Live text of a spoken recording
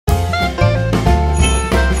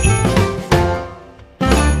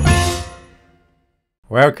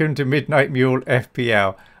Welcome to Midnight Mule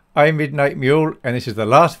FPL. I'm Midnight Mule and this is the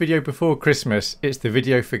last video before Christmas. It's the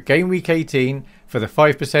video for Game Week 18 for the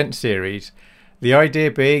 5% series. The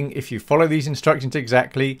idea being, if you follow these instructions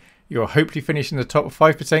exactly, you'll hopefully finish in the top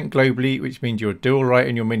 5% globally, which means you'll do alright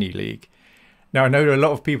in your mini league. Now I know a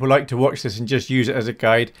lot of people like to watch this and just use it as a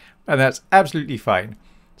guide, and that's absolutely fine.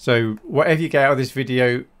 So whatever you get out of this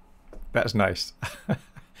video, that's nice.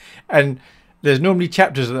 And there's normally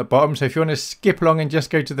chapters at the bottom, so if you want to skip along and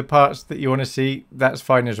just go to the parts that you want to see, that's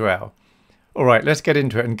fine as well. Alright, let's get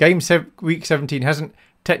into it. And Week 17 hasn't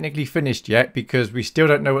technically finished yet because we still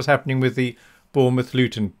don't know what's happening with the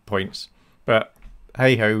Bournemouth-Luton points. But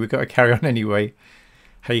hey-ho, we've got to carry on anyway.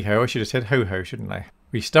 Hey-ho, I should have said ho-ho, shouldn't I?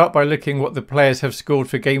 We start by looking what the players have scored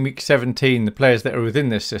for Game Week 17, the players that are within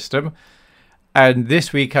this system. And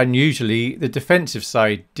this week, unusually, the defensive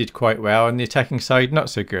side did quite well and the attacking side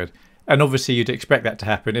not so good. And obviously you'd expect that to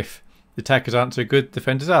happen. If the attackers aren't so good,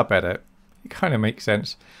 defenders are better. It kind of makes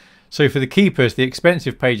sense. So for the keepers, the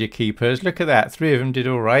expensive page of keepers, look at that. 3 of them did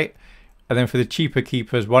all right. And then for the cheaper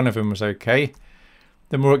keepers, 1 of them was okay.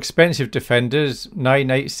 The more expensive defenders, 9,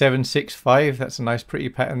 8, 7, 6, 5. That's a nice pretty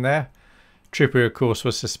pattern there. Trippier, of course,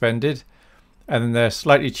 was suspended. And then the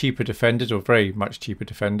slightly cheaper defenders, or very much cheaper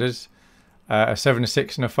defenders, a 7, a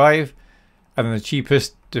 6 and a 5. And then the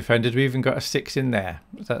cheapest defenders, we even got a 6 in there.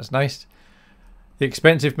 That's nice. The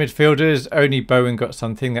expensive midfielders, only Bowen got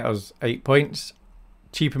something. That was 8 points.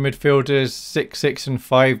 Cheaper midfielders, 6, 6 and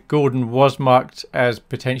 5. Gordon was marked as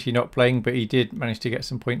potentially not playing, but he did manage to get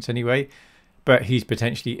some points anyway. But he's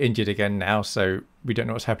potentially injured again now, so we don't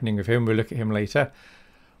know what's happening with him. We'll look at him later.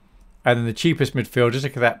 And then the cheapest midfielders,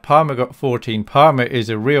 look at that. Palmer got 14. Palmer is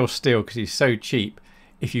a real steal because he's so cheap.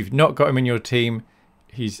 If you've not got him in your team,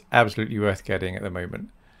 he's absolutely worth getting at the moment.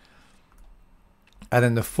 And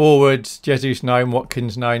then the forwards, Jesus 9,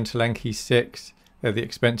 Watkins 9, Solanke 6. They're the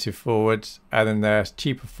expensive forwards. And then there's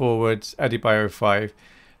cheaper forwards, Adebayo 5.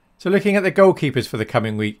 So looking at the goalkeepers for the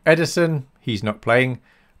coming week. Edison, he's not playing.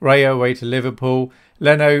 Raya away to Liverpool.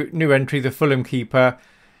 Leno, new entry, the Fulham keeper.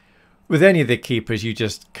 With any of the keepers, you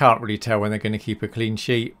just can't really tell when they're going to keep a clean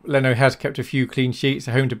sheet. Leno has kept a few clean sheets.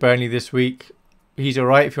 Home to Burnley this week. He's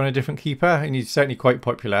alright if you want a different keeper, and he's certainly quite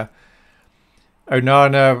popular.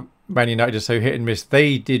 Onana, Man United are so hit and miss.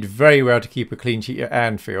 They did very well to keep a clean sheet at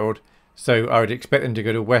Anfield, so I would expect them to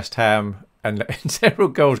go to West Ham and let in several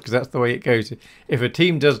goals because that's the way it goes. If a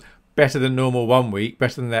team does better than normal one week,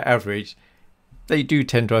 better than their average, they do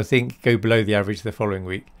tend to, I think, go below the average the following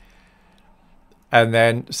week. And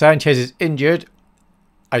then Sanchez is injured.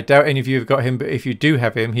 I doubt any of you have got him, but if you do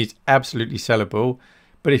have him, he's absolutely sellable.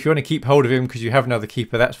 But if you want to keep hold of him because you have another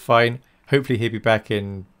keeper, that's fine. Hopefully he'll be back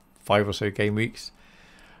in 5 or so game weeks.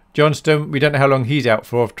 Johnston, we don't know how long he's out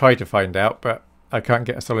for. I've tried to find out, but I can't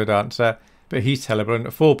get a solid answer. But he's sellable. And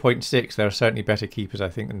at 4.6, there are certainly better keepers, I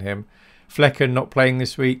think, than him. Flecker not playing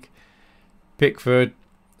this week. Pickford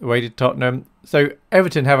away to Tottenham. So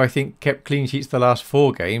Everton have, I think, kept clean sheets the last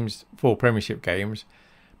 4 games, 4 Premiership games.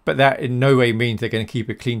 But that in no way means they're going to keep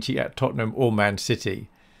a clean sheet at Tottenham or Man City.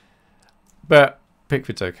 But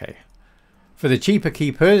Pickford's okay. For the cheaper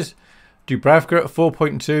keepers, Dubravka at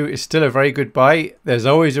 4.2 is still a very good buy. There's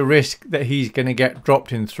always a risk that he's going to get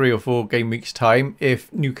dropped in 3 or 4 game weeks time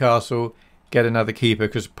if Newcastle get another keeper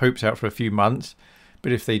because Pope's out for a few months.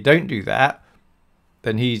 But if they don't do that,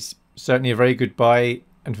 then he's certainly a very good buy.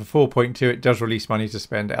 And for 4.2, it does release money to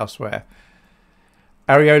spend elsewhere.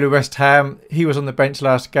 Areola West Ham, he was on the bench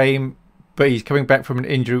last game, but he's coming back from an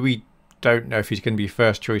injury. We don't know if he's going to be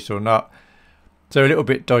first choice or not. So a little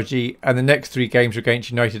bit dodgy. And the next 3 games are against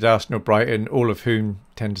United, Arsenal, Brighton, all of whom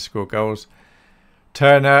tend to score goals.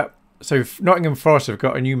 Turner. So Nottingham Forest have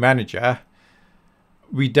got a new manager.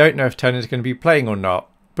 We don't know if Turner's going to be playing or not.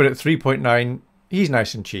 But at 3.9, he's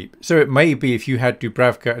nice and cheap. So it may be if you had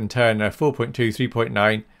Dubravka and Turner, 4.2,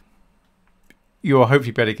 3.9, you'll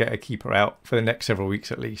hopefully better get a keeper out for the next several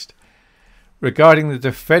weeks at least. Regarding the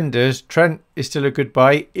defenders, Trent is still a good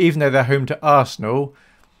buy. Even though they're home to Arsenal,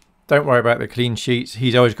 don't worry about the clean sheets.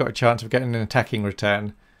 He's always got a chance of getting an attacking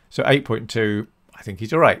return. So 8.2, I think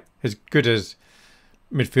he's all right. As good as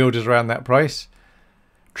midfielders around that price.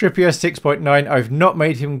 Trippier, 6.9. I've not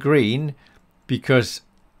made him green because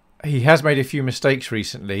he has made a few mistakes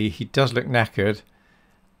recently. He does look knackered.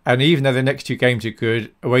 And even though the next 2 games are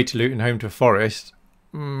good, away to Luton, home to Forest,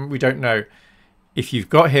 we don't know. If you've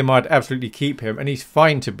got him, I'd absolutely keep him. And he's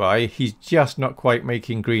fine to buy. He's just not quite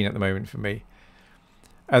making green at the moment for me.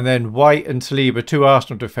 And then White and Saliba, 2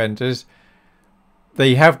 Arsenal defenders.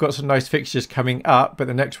 They have got some nice fixtures coming up, but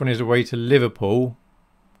the next one is away to Liverpool.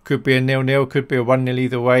 Could be a 0-0, could be a 1-0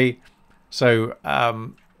 either way. So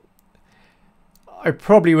I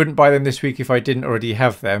probably wouldn't buy them this week if I didn't already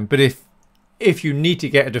have them. But if you need to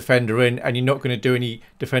get a defender in and you're not going to do any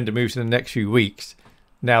defender moves in the next few weeks,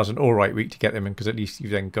 now's an all right week to get them in because at least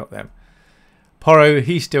you've then got them. Porro,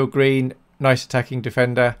 he's still green. Nice attacking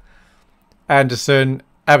defender. Anderson,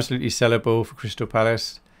 absolutely sellable for Crystal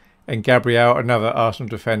Palace. And Gabriel, another Arsenal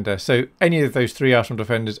defender. So any of those three Arsenal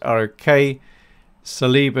defenders are okay.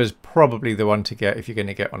 Saliba's probably the one to get if you're going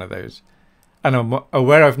to get one of those. And I'm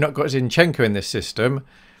aware I've not got Zinchenko in this system.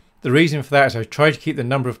 The reason for that is I've tried to keep the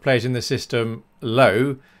number of players in the system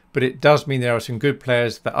low, but it does mean there are some good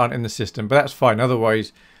players that aren't in the system. But that's fine.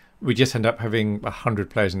 Otherwise, we just end up having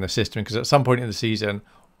 100 players in the system because at some point in the season,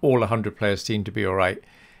 all 100 players seem to be all right.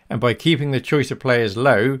 And by keeping the choice of players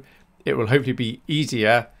low, it will hopefully be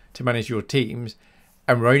easier to manage your teams.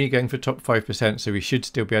 And we're only going for top 5%, so we should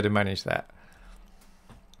still be able to manage that.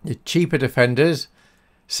 The cheaper defenders,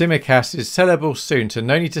 Tsimikas is sellable soon, so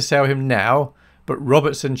no need to sell him now. But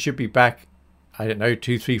Robertson should be back, I don't know,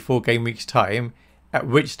 2, 3, 4 game weeks time, at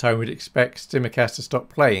which time we'd expect Tsimikas to stop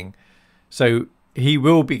playing. So he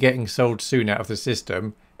will be getting sold soon out of the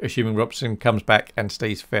system, assuming Robertson comes back and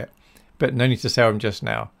stays fit. But no need to sell him just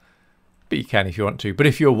now. But you can if you want to. But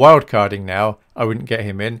if you're wildcarding now, I wouldn't get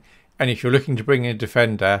him in. And if you're looking to bring in a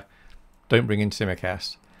defender, don't bring in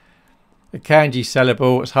Tsimikas. The Kanji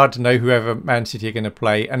sellable. It's hard to know whoever Man City are going to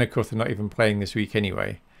play. And of course, they're not even playing this week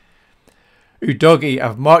anyway. Udogi,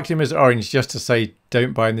 I've marked him as orange just to say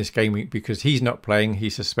don't buy him this game week because he's not playing.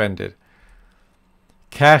 He's suspended.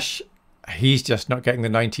 Cash, he's just not getting the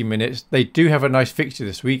 90 minutes. They do have a nice fixture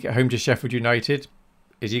this week at home to Sheffield United.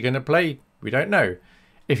 Is he going to play? We don't know.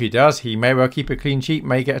 If he does, he may well keep a clean sheet,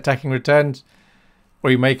 may get attacking returns,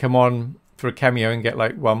 or he may come on for a cameo and get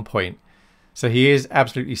like 1 point. So he is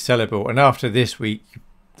absolutely sellable. And after this week,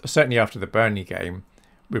 certainly after the Burnley game,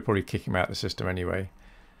 we'll probably kick him out of the system anyway.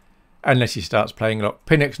 Unless he starts playing a lot.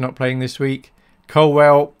 Pinnock's not playing this week.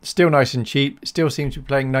 Colwell, still nice and cheap. Still seems to be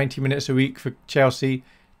playing 90 minutes a week for Chelsea.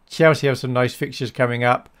 Chelsea have some nice fixtures coming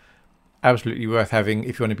up. Absolutely worth having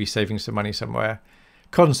if you want to be saving some money somewhere.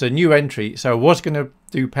 Konsa, new entry. So I was going to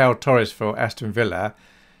do Pau Torres for Aston Villa,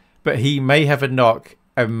 but he may have a knock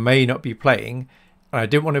and may not be playing. And I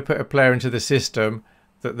didn't want to put a player into the system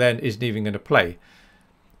that then isn't even going to play.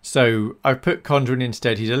 So I've put Konsa in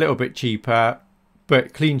instead. He's a little bit cheaper,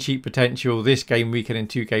 but clean sheet potential this game week and in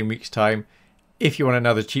 2 game weeks time. If you want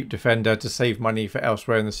another cheap defender to save money for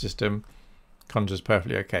elsewhere in the system, Konsa's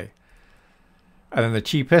perfectly okay. And then the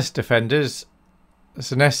cheapest defenders,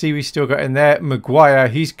 Senesi we still got in there. Maguire,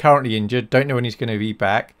 he's currently injured. Don't know when he's going to be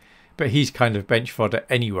back, but he's kind of bench fodder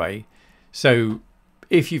anyway. So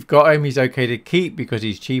if you've got him, he's okay to keep because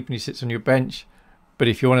he's cheap and he sits on your bench. But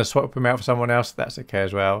if you want to swap him out for someone else, that's okay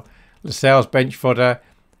as well. Lascelles bench fodder.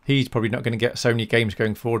 He's probably not going to get so many games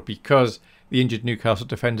going forward because the injured Newcastle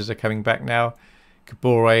defenders are coming back now.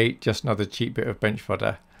 Kabore, just another cheap bit of bench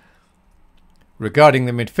fodder. Regarding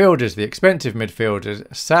the midfielders, the expensive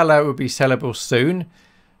midfielders, Salah will be sellable soon.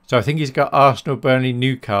 So I think he's got Arsenal, Burnley,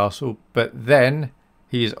 Newcastle, but then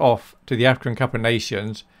he is off to the African Cup of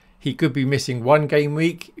Nations. He could be missing 1 game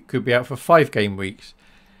week, could be out for 5 game weeks.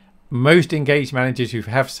 Most engaged managers who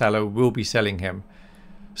have Salah will be selling him.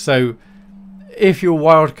 So if you're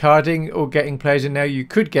wild carding or getting players in now, you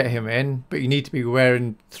could get him in, but you need to be aware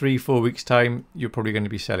in 3-4 weeks time, you're probably going to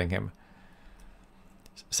be selling him.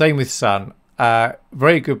 Same with Son.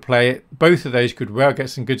 Very good player. Both of those could well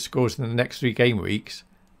get some good scores in the next 3 game weeks,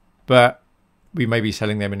 but we may be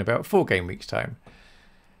selling them in about 4 game weeks time.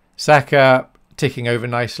 Saka ticking over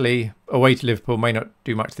nicely. Away to Liverpool, may not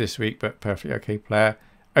do much this week, but perfectly okay player.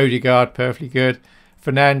 Odegaard, perfectly good.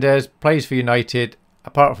 Fernandes plays for United.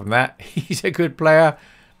 Apart from that, he's a good player.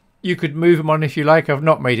 You could move him on if you like. I've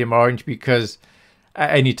not made him orange because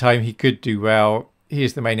at any time he could do well. He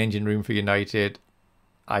is the main engine room for United.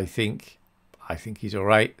 I think he's all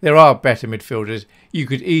right. There are better midfielders. You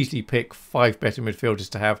could easily pick 5 better midfielders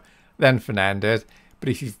to have than Fernandes. But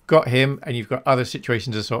if you've got him and you've got other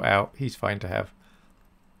situations to sort out, he's fine to have.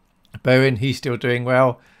 Bowen, he's still doing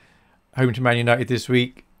well. Home to Man United this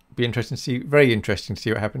week. Be interesting to see. Very interesting to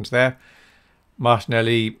see what happens there.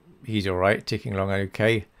 Martinelli, he's all right. Ticking along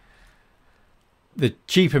okay. The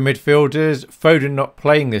cheaper midfielders, Foden not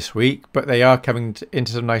playing this week, but they are coming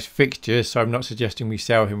into some nice fixtures, so I'm not suggesting we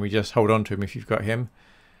sell him. We just hold on to him if you've got him.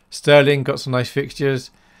 Sterling got some nice fixtures.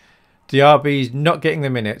 Diaby's not getting the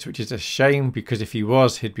minutes, which is a shame because if he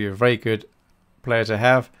was, he'd be a very good player to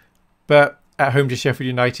have. But at home to Sheffield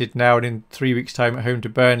United now and in 3 weeks' time at home to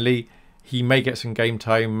Burnley, he may get some game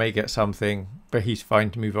time, may get something, but he's fine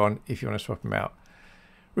to move on if you want to swap him out.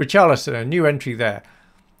 Richarlison, a new entry there.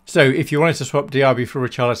 So if you wanted to swap Diaby for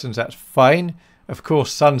Richarlison, that's fine. Of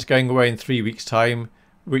course, Son's going away in 3 weeks' time,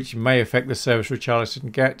 which may affect the service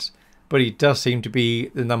Richarlison gets, but he does seem to be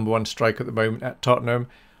the #1 striker at the moment at Tottenham.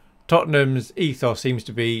 Tottenham's ethos seems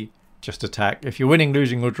to be just attack. If you're winning,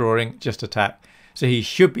 losing or drawing, just attack. So he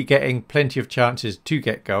should be getting plenty of chances to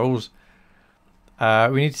get goals.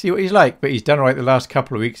 We need to see what he's like, but he's done all right the last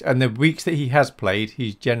couple of weeks, and the weeks that he has played,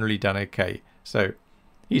 he's generally done okay. So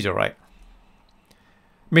he's all right.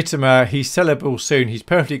 Mitoma, he's sellable soon. He's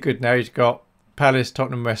perfectly good now. He's got Palace,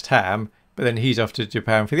 Tottenham, West Ham, but then he's off to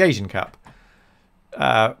Japan for the Asian Cup.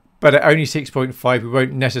 But at only 6.5, we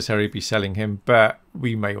won't necessarily be selling him, but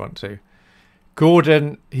we may want to.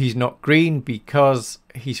 Gordon, he's not green because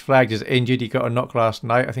he's flagged as injured. He got a knock last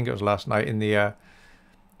night. I think it was last night in the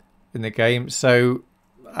game. So,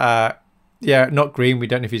 yeah, not green. We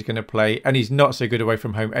don't know if he's going to play. And he's not so good away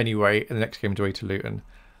from home anyway. And the next game's away to Luton.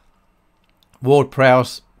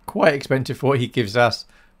 Ward-Prowse, quite expensive for what he gives us,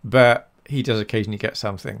 but he does occasionally get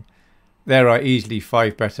something. There are easily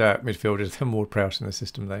 5 better midfielders than Ward-Prowse in the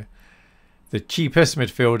system, though. The cheapest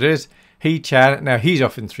midfielders, He-Chan. Now, he's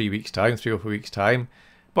off in 3 weeks' time, 3 or 4 weeks' time.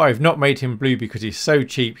 But I've not made him blue because he's so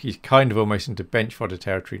cheap. He's kind of almost into bench fodder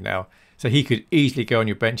territory now. So he could easily go on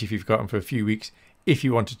your bench if you've got him for a few weeks, if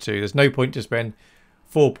you wanted to. There's no point to spend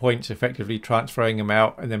 4 points effectively transferring him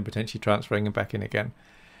out and then potentially transferring him back in again.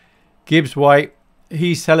 Gibbs-White,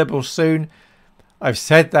 he's sellable soon. I've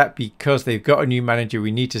said that because they've got a new manager.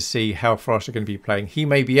 We need to see how Forest are going to be playing. He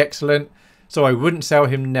may be excellent, so I wouldn't sell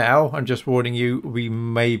him now. I'm just warning you, we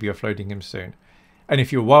may be offloading him soon. And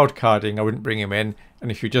if you're wildcarding, I wouldn't bring him in.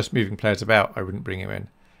 And if you're just moving players about, I wouldn't bring him in.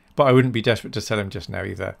 But I wouldn't be desperate to sell him just now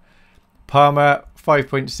either. Palmer,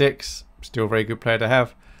 5.6, still a very good player to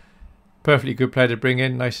have. Perfectly good player to bring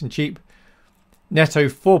in, nice and cheap. Neto,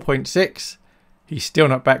 4.6. He's still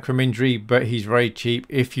not back from injury, but he's very cheap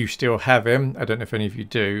if you still have him. I don't know if any of you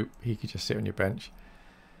do. He could just sit on your bench.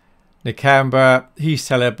 Nakamba, he's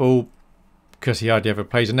sellable because he hardly ever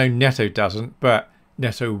plays. I know Neto doesn't, but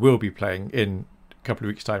Neto will be playing in a couple of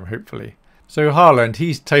weeks' time, hopefully. So Haaland,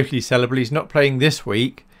 he's totally sellable. He's not playing this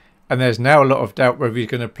week, and there's now a lot of doubt whether he's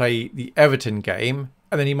going to play the Everton game,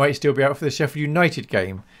 and then he might still be out for the Sheffield United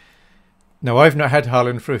game. Now, I've not had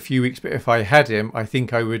Haaland for a few weeks, but if I had him, I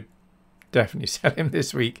think I would definitely sell him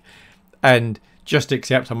this week and just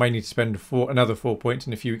accept I might need to spend another 4 points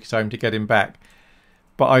in a few weeks' time to get him back.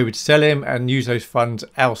 But I would sell him and use those funds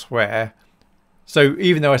elsewhere. So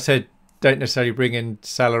even though I said don't necessarily bring in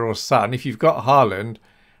Salah or Son, if you've got Haaland,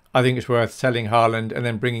 I think it's worth selling Haaland and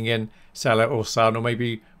then bringing in Salah or Son or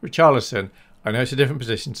maybe Richarlison. I know it's a different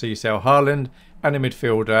position, so you sell Haaland and a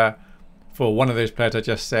midfielder for one of those players I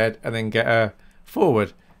just said and then get a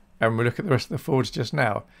forward. And we'll look at the rest of the forwards just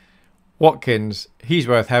now. Watkins, he's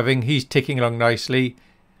worth having. He's ticking along nicely.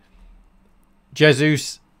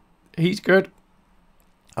 Jesus, he's good.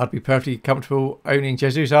 I'd be perfectly comfortable owning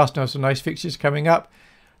Jesus. Arsenal have some nice fixtures coming up.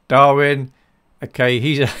 Darwin, okay,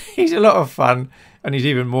 he's a lot of fun, and he's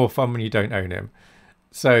even more fun when you don't own him.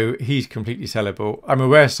 So he's completely sellable. I'm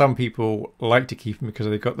aware some people like to keep him because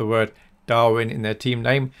they've got the word Darwin in their team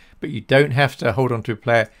name, but you don't have to hold on to a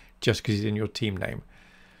player just because he's in your team name.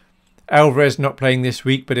 Alvarez not playing this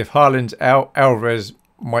week, but if Haaland's out, Alvarez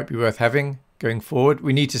might be worth having going forward.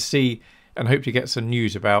 We need to see and hope to get some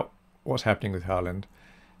news about what's happening with Haaland.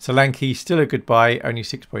 Solanke, still a good buy, only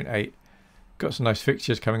 6.8. Got some nice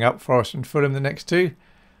fixtures coming up, Forest and Fulham the next two.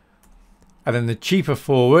 And then the cheaper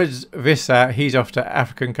forwards, Vissa, he's off to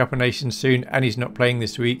African Cup of Nations soon and he's not playing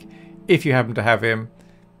this week. If you happen to have him,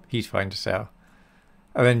 he's fine to sell.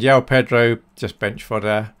 And then João Pedro, just bench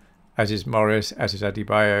fodder, as is Morris, as is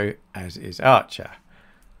Adebayo, as is Archer.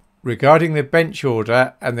 Regarding the bench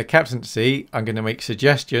order and the captaincy, I'm going to make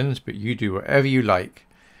suggestions, but you do whatever you like.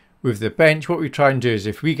 With the bench, what we try and do is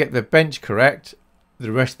if we get the bench correct,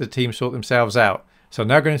 the rest of the team sort themselves out. So I'm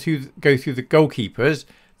now going to go through the goalkeepers.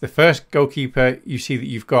 The first goalkeeper you see that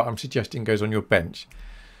you've got, I'm suggesting goes on your bench.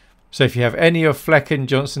 So if you have any of Flecken,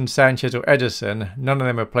 Johnson, Sanchez or Ederson, none of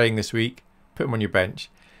them are playing this week, put them on your bench.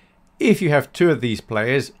 If you have two of these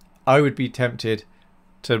players, I would be tempted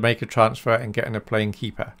to make a transfer and get in a playing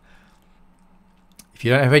keeper. If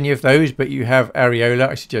you don't have any of those, but you have Areola,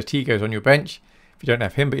 I suggest he goes on your bench. If you don't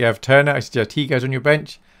have him, but you have Turner, I suggest he goes on your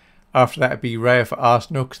bench. After that, it'd be Raya for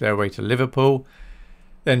Arsenal because they're away to Liverpool.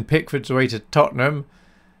 Then Pickford's away to Tottenham.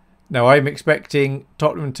 Now, I'm expecting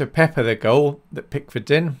Tottenham to pepper the goal that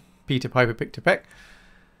Pickford's in. Peter Piper picked a peck.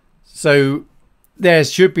 So there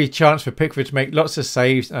should be a chance for Pickford to make lots of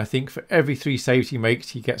saves. And I think for every 3 saves he makes,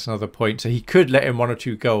 he gets another point. So he could let in 1 or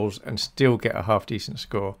 2 goals and still get a half-decent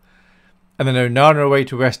score. And then Onana away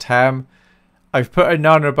to West Ham. I've put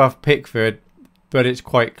Onana above Pickford, but it's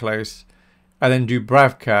quite close. and then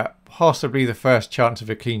Dubravka, possibly the first chance of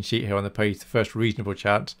a clean sheet here on the page, the first reasonable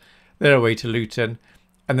chance. They're away to Luton,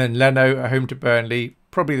 and then Leno at home to Burnley,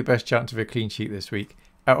 probably the best chance of a clean sheet this week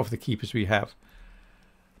out of the keepers we have.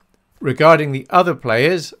 Regarding the other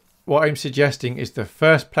players, what I'm suggesting is the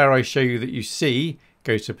first player I show you that you see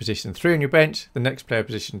goes to position 3 on your bench, the next player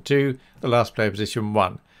position 2, the last player position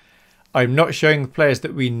 1. I'm not showing the players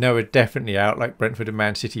that we know are definitely out, like Brentford and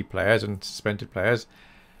Man City players and suspended players.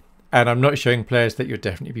 And I'm not showing players that you'll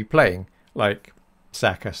definitely be playing, like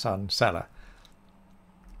Saka, Son, Salah.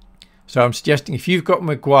 So I'm suggesting if you've got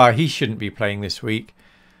Maguire, he shouldn't be playing this week.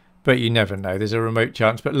 But you never know. There's a remote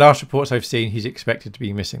chance. But last reports I've seen, he's expected to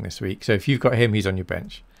be missing this week. So if you've got him, he's on your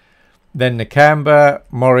bench. Then Nakamba,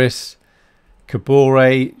 Morris,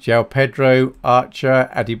 Kabore, João Pedro, Archer,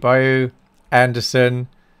 Adebayo, Anderson,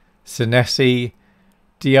 Senesi,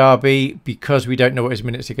 Diaby, because we don't know what his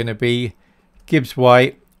minutes are going to be,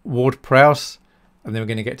 Gibbs-White, Ward-Prowse, and then we're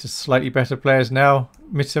going to get to slightly better players now.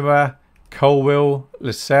 Mitoma, Colwill,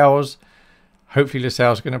 Lascelles. Hopefully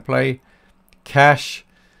Lascelles going to play. Cash.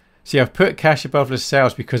 See, I've put Cash above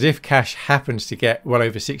Lascelles because if Cash happens to get well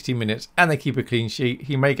over 60 minutes and they keep a clean sheet,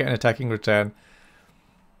 he may get an attacking return.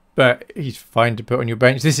 But he's fine to put on your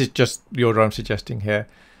bench. This is just the order I'm suggesting here.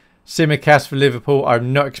 Tsimikas for Liverpool.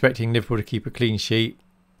 I'm not expecting Liverpool to keep a clean sheet.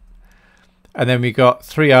 And then we got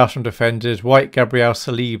 3 Arsenal defenders, White, Gabriel,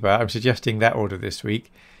 Saliba. I'm suggesting that order this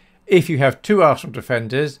week. If you have 2 Arsenal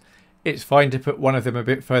defenders, it's fine to put one of them a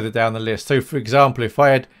bit further down the list. So, for example, if I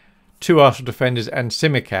had 2 Arsenal defenders and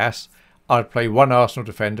Tsimikas, I'd play 1 Arsenal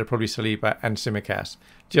defender, probably Saliba and Tsimikas,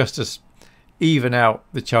 just to even out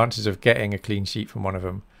the chances of getting a clean sheet from one of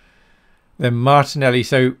them. Then Martinelli,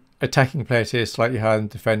 so attacking players here slightly higher than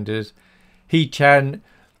defenders. He-Chan,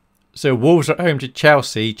 so Wolves are at home to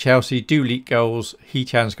Chelsea. Chelsea do leak goals.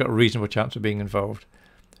 He-Chan's got a reasonable chance of being involved.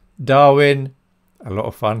 Darwin, a lot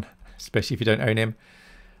of fun, especially if you don't own him.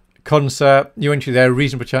 Konsa, new entry there,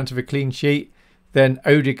 reasonable chance of a clean sheet. Then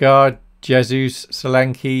Odegaard, Jesus,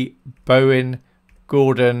 Solanke, Bowen,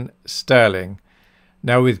 Gordon, Sterling.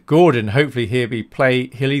 Now with Gordon, hopefully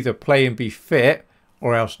he'll either play and be fit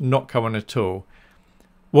or else not come on at all.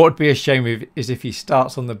 What would be a shame is if he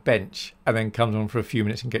starts on the bench and then comes on for a few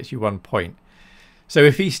minutes and gets you 1 point. So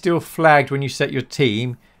if he's still flagged when you set your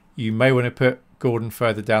team, you may want to put Gordon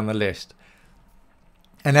further down the list.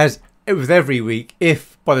 And as with every week,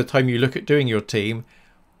 if by the time you look at doing your team,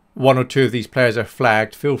 1 or 2 of these players are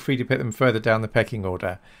flagged, feel free to put them further down the pecking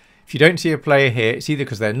order. If you don't see a player here, it's either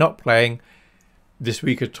because they're not playing this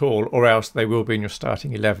week at all or else they will be in your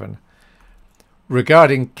starting 11.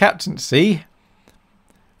 Regarding captaincy,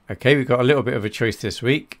 okay, we've got a little bit of a choice this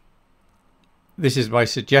week. This is my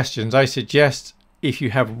suggestions. I suggest if you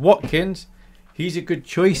have Watkins, he's a good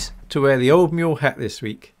choice to wear the old Mule hat this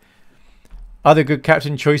week. Other good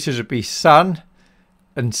captain choices would be Son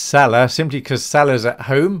and Salah, simply because Salah's at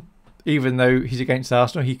home. Even though he's against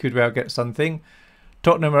Arsenal, he could well get something.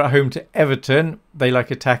 Tottenham are at home to Everton. They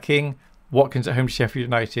like attacking. Watkins at home to Sheffield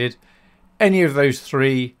United. Any of those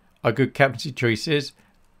 3 are good captaincy choices.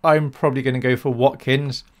 I'm probably going to go for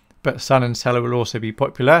Watkins, but Son and Salah will also be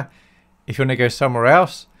popular. If you want to go somewhere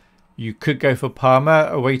else, you could go for Palmer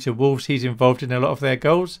away to Wolves. He's involved in a lot of their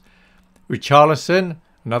goals. Richarlison,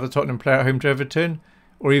 another Tottenham player at home to Everton,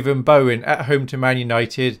 or even Bowen at home to Man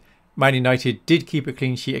United. Man United did keep a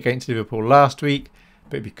clean sheet against Liverpool last week,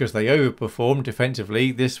 but because they overperformed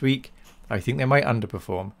defensively this week, I think they might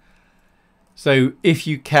underperform. So if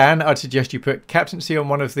you can, I'd suggest you put captaincy on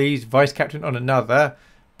one of these, vice-captain on another,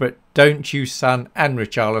 but don't choose Son and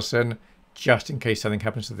Richarlison just in case something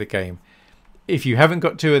happens to the game. If you haven't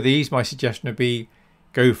got 2 of these, my suggestion would be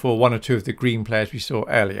go for 1 or 2 of the green players we saw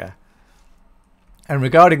earlier. And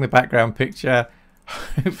regarding the background picture,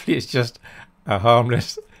 hopefully it's just a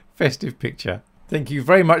harmless, festive picture. Thank you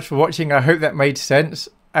very much for watching. I hope that made sense.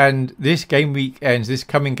 And this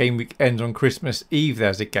coming game week ends on Christmas Eve.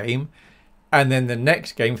 There's a game. And then the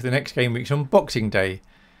next game for the next game week's on Boxing Day.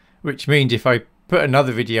 Which means if I put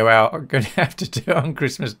another video out, I'm going to have to do it on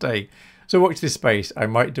Christmas Day. So watch this space. I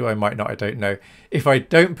might do, I might not, I don't know. If I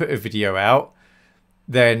don't put a video out,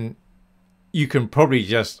 then you can probably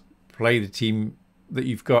just play the team that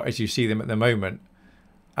you've got as you see them at the moment.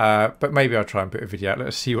 But maybe I'll try and put a video out.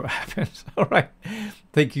 Let's see what happens. All right.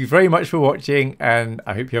 Thank you very much for watching, and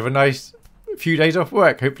I hope you have a nice few days off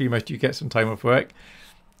work. Hopefully most of you get some time off work.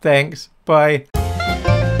 Thanks. Bye.